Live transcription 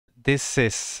This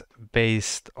is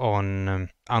based on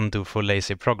Undo for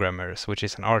Lazy Programmers, which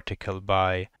is an article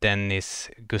by Dennis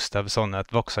Gustafsson at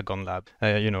Voxagon Lab,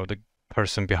 the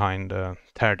person behind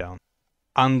Teardown.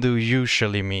 Undo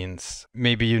usually means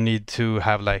maybe you need to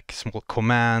have like small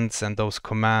commands, and those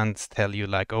commands tell you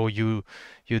like, oh, you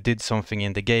did something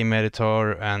in the game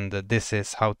editor, and this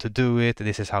is how to do it,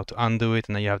 this is how to undo it,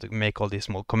 and then you have to make all these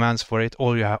small commands for it,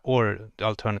 or the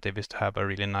alternative is to have a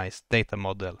really nice data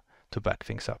model to back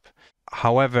things up.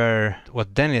 However,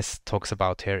 what Dennis talks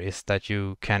about here is that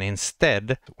you can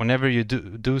instead, whenever you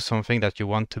do something that you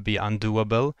want to be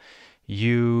undoable,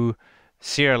 you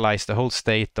serialize the whole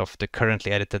state of the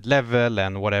currently edited level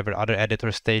and whatever other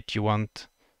editor state you want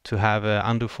to have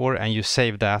undo for, and you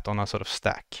save that on a sort of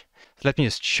stack. So let me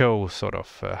just show sort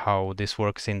of how this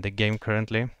works in the game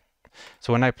currently.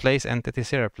 So when I place entities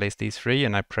here, I place these three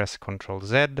and I press Ctrl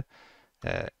Z.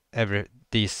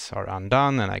 These are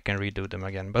undone and I can redo them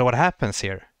again. But what happens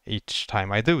here each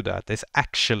time I do that is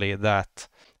actually that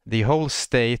the whole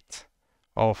state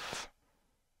of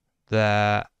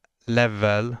the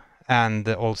level and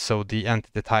also the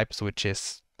entity types, which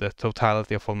is the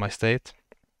totality of all my state,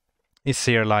 is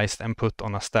serialized and put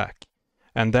on a stack.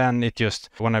 And then it just,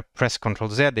 when I press Ctrl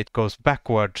Z, it goes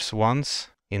backwards once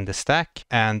in the stack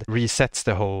and resets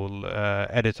the whole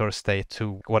editor state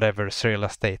to whatever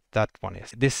serialized state that one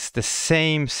is. This is the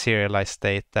same serialized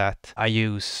state that I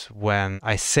use when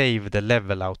I save the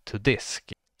level out to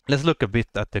disk. Let's look a bit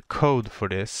at the code for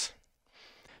this.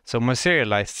 So my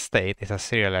serialized state is a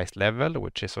serialized level,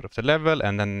 which is sort of the level,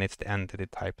 and then it's the entity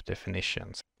type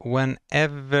definitions.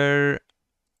 Whenever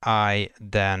I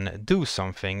then do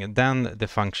something, then the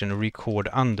function record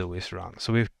undo is run.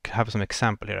 So we have some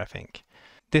example here, I think.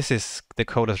 This is the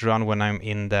code that's run when I'm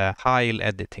in the tile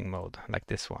editing mode, like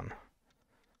this one.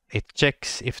 It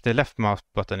checks if the left mouse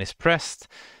button is pressed,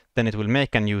 then it will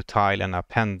make a new tile and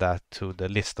append that to the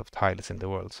list of tiles in the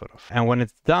world, sort of. And when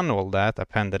it's done all that,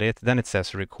 appended it, then it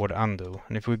says record undo.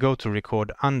 And if we go to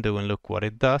record undo and look what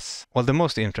it does, well, the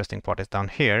most interesting part is down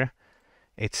here.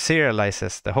 It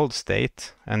serializes the whole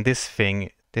state, and this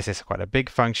is quite a big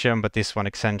function, but this one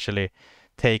essentially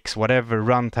takes whatever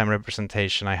runtime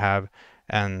representation I have,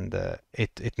 and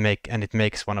it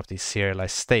makes one of these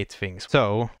serialized state things.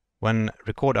 So when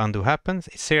record undo happens,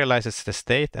 it serializes the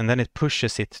state and then it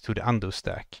pushes it to the undo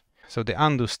stack. So the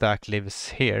undo stack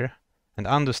lives here, and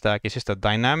undo stack is just a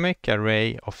dynamic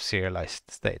array of serialized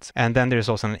states. And then there's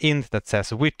also an int that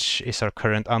says which is our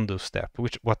current undo step,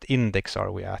 what index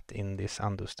are we at in this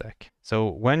undo stack. So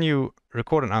when you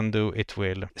record an undo, it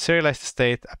will serialize the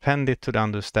state, append it to the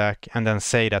undo stack, and then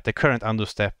say that the current undo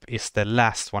step is the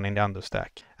last one in the undo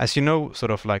stack. As you know, sort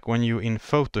of like when you in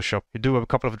Photoshop, you do a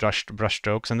couple of brush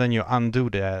strokes, and then you undo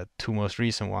the two most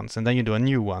recent ones, and then you do a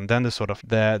new one. Then the sort of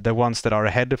the ones that are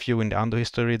ahead of you in the undo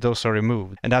history, those are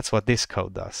removed. And that's what this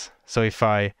code does. So if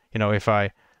I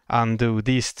undo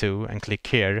these two and click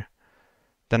here,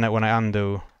 then when I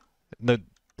undo,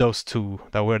 those two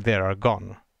that were there are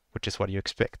gone, which is what you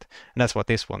expect. And that's what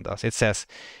this one does. It says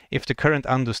if the current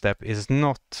undo step is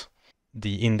not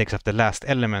the index of the last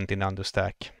element in the undo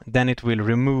stack, then it will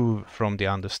remove from the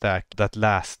undo stack that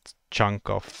last chunk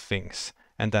of things.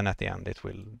 And then at the end it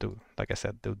will do, like I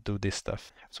said, do this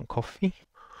stuff. Have some coffee.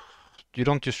 You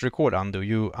don't just record undo,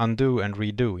 you undo and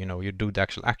redo, you do the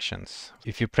actual actions.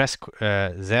 If you press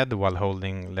Z while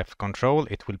holding left control,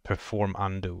 it will perform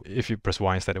undo. If you press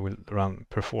Y instead, it will run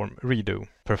perform redo.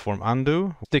 Perform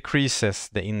undo decreases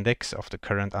the index of the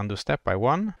current undo step by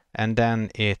 1, and then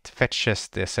it fetches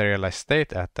the serialized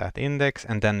state at that index,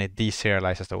 and then it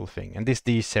deserializes the whole thing. And this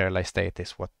deserialized state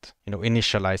is what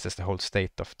initializes the whole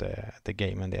state of the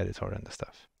game and the editor and the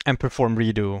stuff. And perform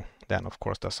redo then of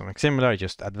course does something similar, it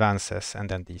just advances and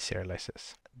then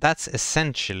deserializes. That's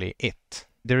essentially it.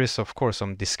 There is of course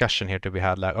some discussion here to be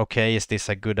had, like, okay, is this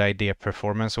a good idea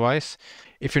performance-wise?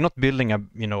 If you're not building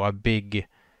a big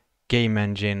game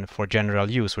engine for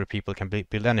general use where people can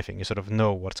build anything, you sort of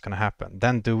know what's going to happen,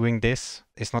 then doing this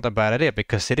is not a bad idea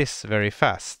because it is very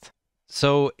fast.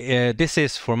 So this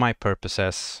is, for my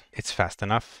purposes, it's fast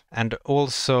enough. And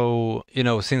also,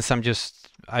 since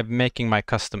I'm making my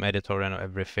custom editor and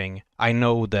everything, I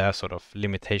know the sort of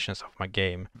limitations of my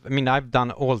game. I mean, I've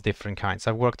done all different kinds.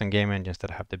 I've worked on game engines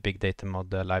that have the big data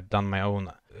model. I've done my own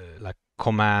like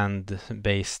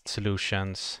command-based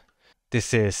solutions.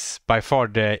 This is by far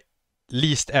the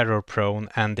least error-prone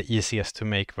and the easiest to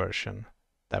make version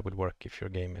that would work if your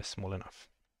game is small enough.